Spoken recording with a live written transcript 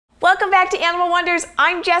Welcome back to Animal Wonders.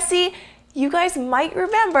 I'm Jessie. You guys might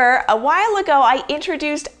remember a while ago I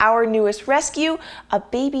introduced our newest rescue, a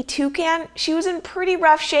baby toucan. She was in pretty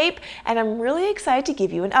rough shape and I'm really excited to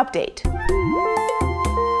give you an update.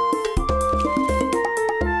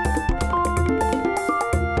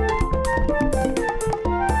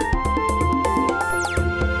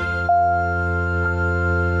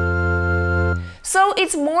 So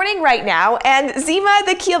it's morning right now, and Zeema,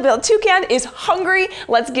 the keel-billed toucan, is hungry.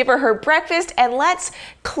 Let's give her breakfast and let's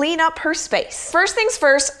clean up her space. First things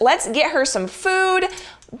first, let's get her some food,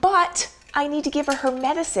 but I need to give her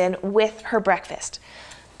medicine with her breakfast.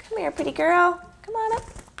 Come here, pretty girl. Come on up.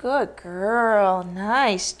 Good girl.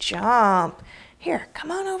 Nice jump. Here,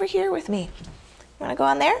 come on over here with me. You wanna go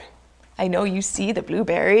on there? I know you see the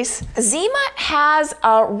blueberries. Zeema has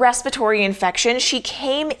a respiratory infection. She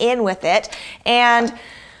came in with it, and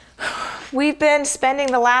we've been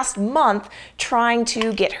spending the last month trying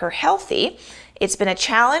to get her healthy. It's been a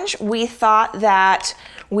challenge. We thought that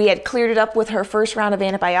we had cleared it up with her first round of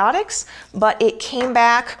antibiotics, but it came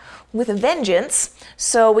back with a vengeance.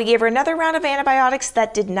 So we gave her another round of antibiotics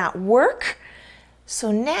that did not work.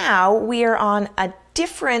 So now we are on a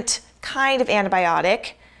different kind of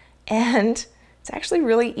antibiotic. And it's actually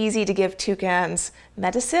really easy to give toucans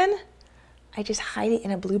medicine. I just hide it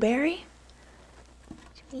in a blueberry.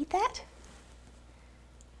 Did you eat that?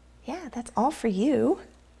 Yeah, that's all for you.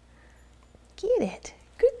 Get it.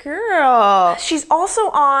 Good girl. She's also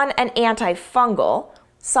on an antifungal.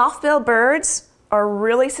 Soft-billed birds are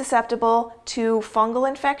really susceptible to fungal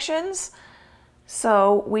infections.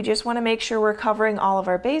 So we just want to make sure we're covering all of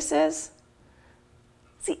our bases.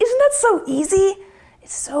 See, isn't that so easy?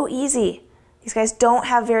 It's so easy. These guys don't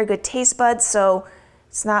have very good taste buds, so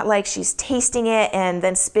it's not like she's tasting it and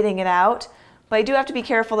then spitting it out. But I do have to be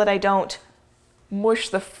careful that I don't mush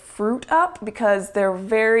the fruit up because they're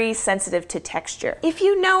very sensitive to texture. If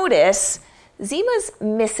you notice, Zeema's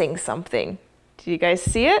missing something. Do you guys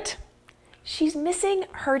see it? She's missing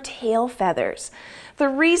her tail feathers. The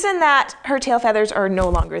reason that her tail feathers are no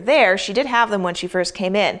longer there, she did have them when she first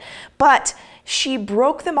came in, but she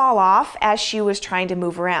broke them all off as she was trying to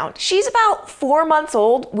move around. She's about 4 months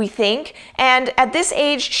old, we think, and at this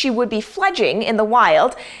age she would be fledging in the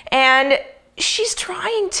wild, and she's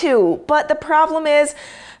trying to, but the problem is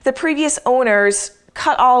the previous owners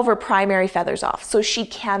cut all of her primary feathers off, so she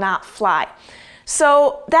cannot fly.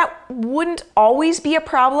 So that wouldn't always be a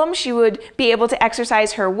problem. She would be able to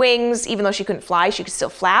exercise her wings, even though she couldn't fly, she could still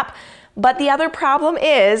flap. But the other problem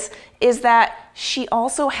is that she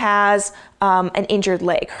also has an injured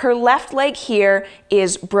leg. Her left leg here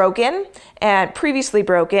is broken and previously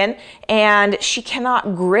broken, and she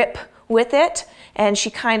cannot grip with it, and she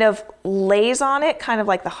kind of lays on it, kind of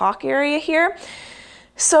like the hock area here.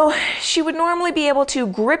 So she would normally be able to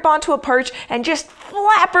grip onto a perch and just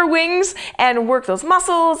flap her wings and work those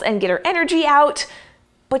muscles and get her energy out.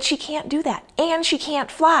 But she can't do that, and she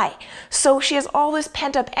can't fly. So she has all this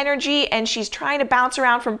pent-up energy, and she's trying to bounce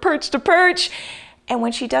around from perch to perch. And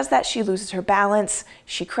when she does that, she loses her balance,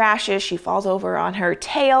 she crashes, she falls over on her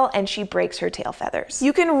tail, and she breaks her tail feathers.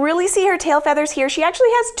 You can really see her tail feathers here. She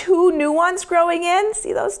actually has 2 new ones growing in.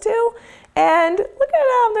 See those 2? And look at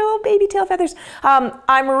them, they're little baby tail feathers.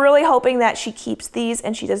 I'm really hoping that she keeps these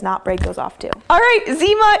and she does not break those off too. All right,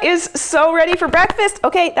 Zeema is so ready for breakfast.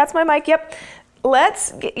 Okay, that's my mic, yep.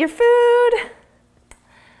 Let's get your food.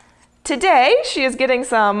 Today, she is getting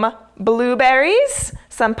some blueberries,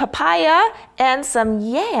 some papaya, and some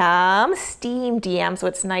yam, steamed yam, so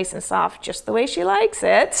it's nice and soft, just the way she likes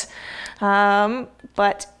it.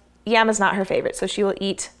 But yam is not her favorite, so she will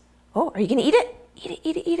eat. Oh, are you gonna eat it? Eat it,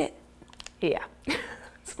 eat it, eat it. Yeah,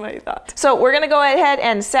 that's what I thought. So we're gonna go ahead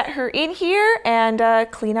and set her in here and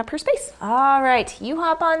clean up her space. All right, you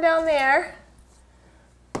hop on down there.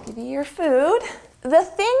 Give you your food. The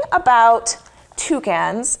thing about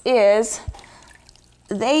toucans is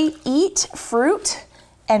they eat fruit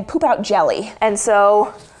and poop out jelly. And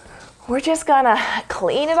so we're just gonna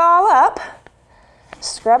clean it all up,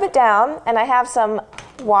 scrub it down, and I have some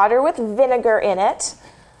water with vinegar in it.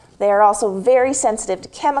 They are also very sensitive to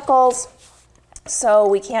chemicals, so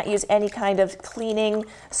we can't use any kind of cleaning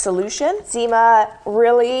solution. Zeema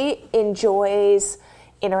really enjoys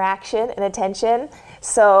interaction and attention,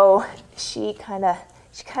 so she kind of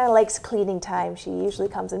likes cleaning time. She usually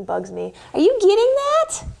comes and bugs me. Are you getting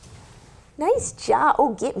that? Nice job.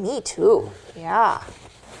 Oh, get me too. Yeah.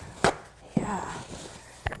 Yeah.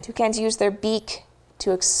 Toucans use their beak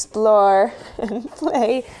to explore and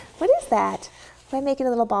play. What is that? Am I making a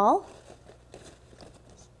little ball?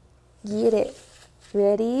 Get it.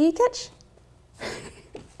 Ready, catch.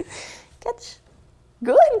 Catch.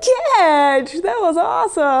 Good catch. That was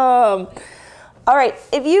awesome. All right,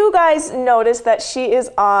 if you guys notice that she is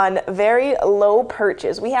on very low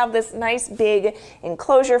perches, we have this nice big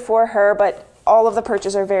enclosure for her, but all of the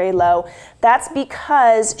perches are very low. That's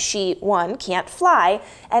because she, one, can't fly,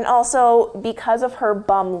 and also because of her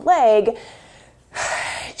bum leg,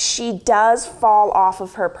 she does fall off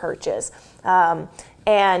of her perches.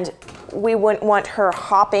 And we wouldn't want her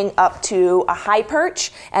hopping up to a high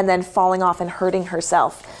perch and then falling off and hurting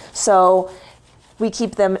herself. So we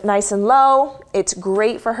keep them nice and low. It's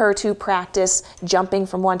great for her to practice jumping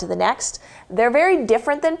from one to the next. They're very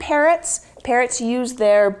different than parrots. Parrots use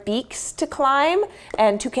their beaks to climb,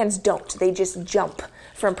 and toucans don't. They just jump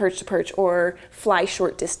from perch to perch or fly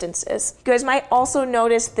short distances. You guys might also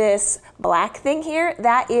notice this black thing here.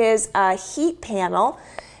 That is a heat panel.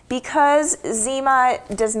 Because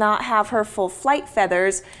Zeema does not have her full flight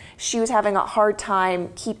feathers, she was having a hard time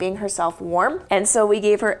keeping herself warm. And so we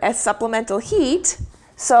gave her a supplemental heat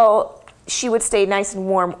so she would stay nice and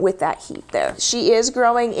warm with that heat there. She is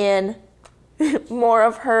growing in more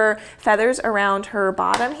of her feathers around her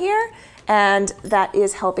bottom here, and that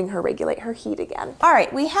is helping her regulate her heat again. All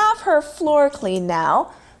right, we have her floor clean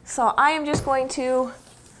now. So I am just going to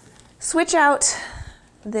switch out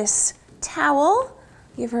this towel.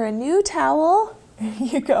 Give her a new towel, there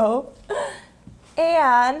you go,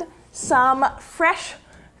 and some fresh,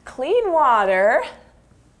 clean water.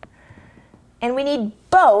 And we need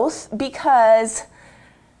both because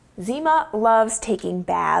Zeema loves taking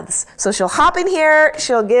baths. So she'll hop in here,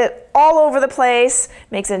 she'll get all over the place,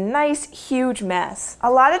 makes a nice, huge mess.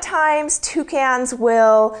 A lot of times toucans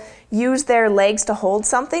will use their legs to hold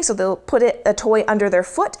something, so they'll put a toy under their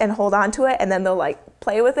foot and hold onto it, and then they'll like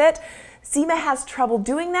play with it. Zeema has trouble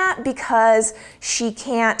doing that because she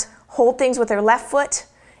can't hold things with her left foot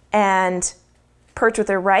and perch with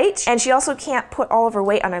her right. And she also can't put all of her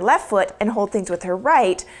weight on her left foot and hold things with her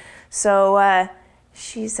right. So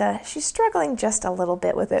she's struggling just a little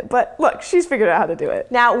bit with it, but look, she's figured out how to do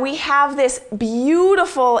it. Now we have this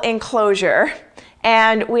beautiful enclosure,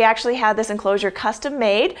 and we actually had this enclosure custom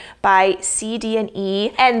made by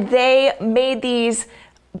CD&E, and they made these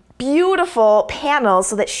beautiful panels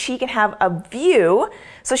so that she can have a view.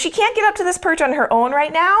 So she can't get up to this perch on her own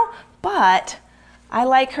right now, but I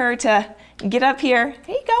like her to get up here.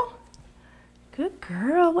 There you go. Good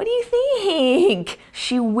girl, what do you think?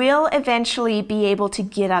 She will eventually be able to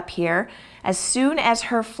get up here. As soon as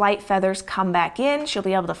her flight feathers come back in, she'll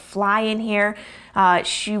be able to fly in here.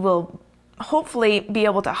 She will hopefully be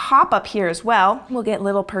able to hop up here as well. We'll get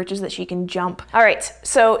little perches that she can jump. All right,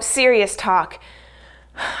 so serious talk.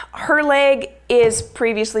 Her leg is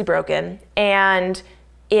previously broken and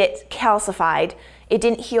it calcified. It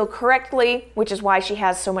didn't heal correctly, which is why she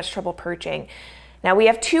has so much trouble perching. Now we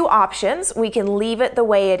have two options. We can leave it the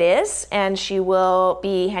way it is and she will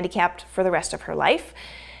be handicapped for the rest of her life.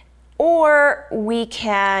 Or we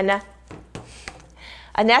can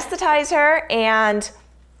anesthetize her and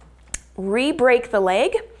re-break the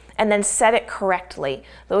leg and then set it correctly.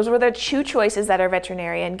 Those were the two choices that our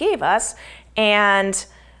veterinarian gave us. And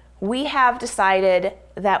we have decided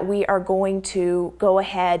that we are going to go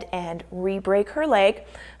ahead and re-break her leg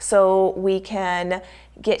so we can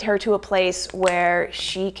get her to a place where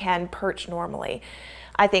she can perch normally.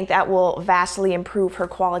 I think that will vastly improve her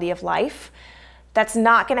quality of life. That's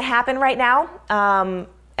not going to happen right now.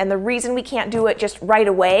 And the reason we can't do it just right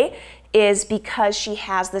away is because she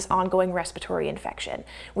has this ongoing respiratory infection.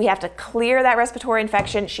 We have to clear that respiratory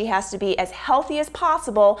infection. She has to be as healthy as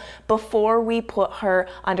possible before we put her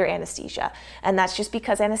under anesthesia. And that's just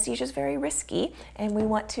because anesthesia is very risky, and we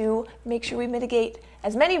want to make sure we mitigate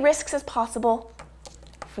as many risks as possible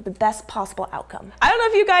for the best possible outcome. I don't know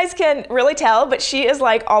if you guys can really tell, but she is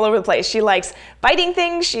like all over the place. She likes biting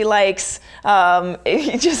things. She likes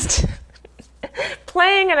just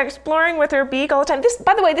playing and exploring with her beak all the time. This,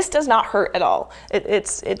 by the way, this does not hurt at all.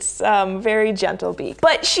 It's very gentle beak.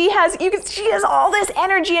 But she has all this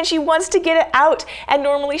energy and she wants to get it out. And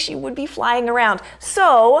normally she would be flying around.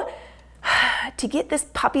 So to get this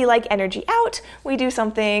puppy-like energy out, we do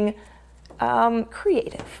something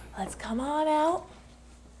creative. Let's come on out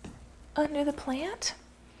under the plant.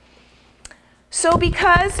 So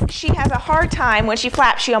because she has a hard time, when she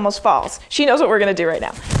flaps, she almost falls. She knows what we're gonna do right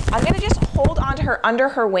now. I'm gonna just hold onto her under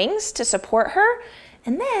her wings to support her,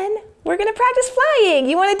 and then we're gonna practice flying.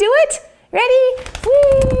 You wanna do it? Ready?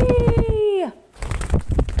 Whee!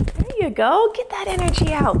 There you go, get that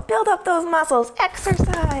energy out. Build up those muscles,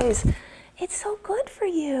 exercise. It's so good for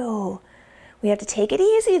you. We have to take it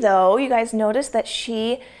easy though. You guys notice that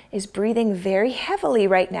she is breathing very heavily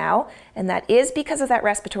right now, and that is because of that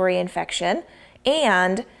respiratory infection.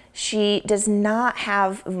 and she does not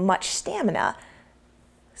have much stamina.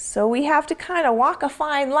 So we have to kind of walk a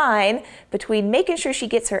fine line between making sure she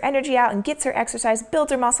gets her energy out and gets her exercise,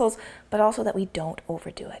 builds her muscles, but also that we don't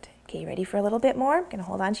overdo it. Okay, you ready for a little bit more? I'm gonna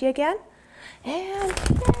hold on to you again. And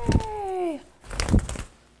yay!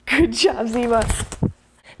 Good job, Zeema.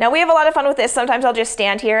 Now we have a lot of fun with this. Sometimes I'll just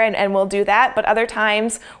stand here and we'll do that, but other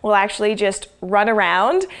times we'll actually just run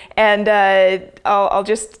around and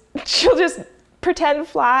she'll just pretend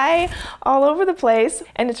fly all over the place,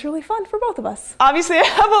 and it's really fun for both of us. Obviously, I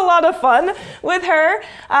have a lot of fun with her.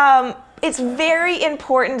 It's very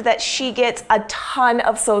important that she gets a ton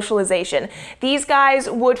of socialization. These guys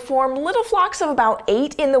would form little flocks of about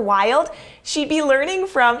 8 in the wild. She'd be learning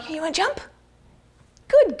from, here, you wanna jump?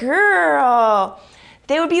 Good girl.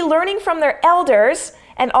 They would be learning from their elders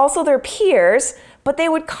and also their peers, but they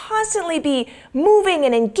would constantly be moving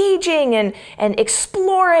and engaging and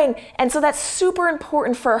exploring, and so that's super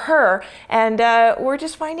important for her. And we're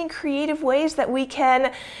just finding creative ways that we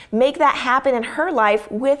can make that happen in her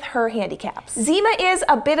life with her handicaps. Zeema is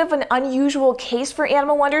a bit of an unusual case for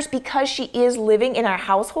Animal Wonders because she is living in our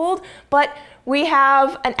household, but we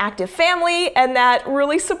have an active family, and that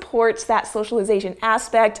really supports that socialization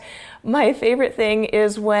aspect. My favorite thing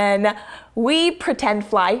is when we pretend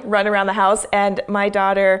fly, run around the house, and my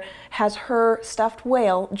daughter has her stuffed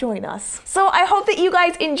whale join us. So I hope that you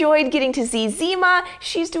guys enjoyed getting to see Zeema.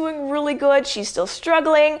 She's doing really good. She's still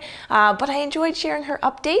struggling, but I enjoyed sharing her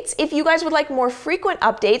updates. If you guys would like more frequent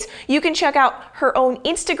updates, you can check out her own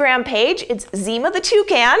Instagram page. It's Zeema the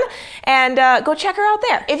Toucan, and go check her out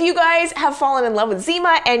there. If you guys have fallen in love with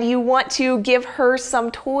Zeema and you want to give her some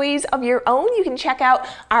toys of your own, you can check out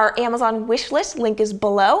our Amazon wish list. Link is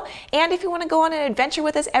below. And if you want to go on an adventure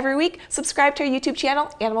with us every week, subscribe to our YouTube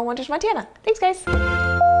channel, Animal Wonders Montana. Thanks, guys.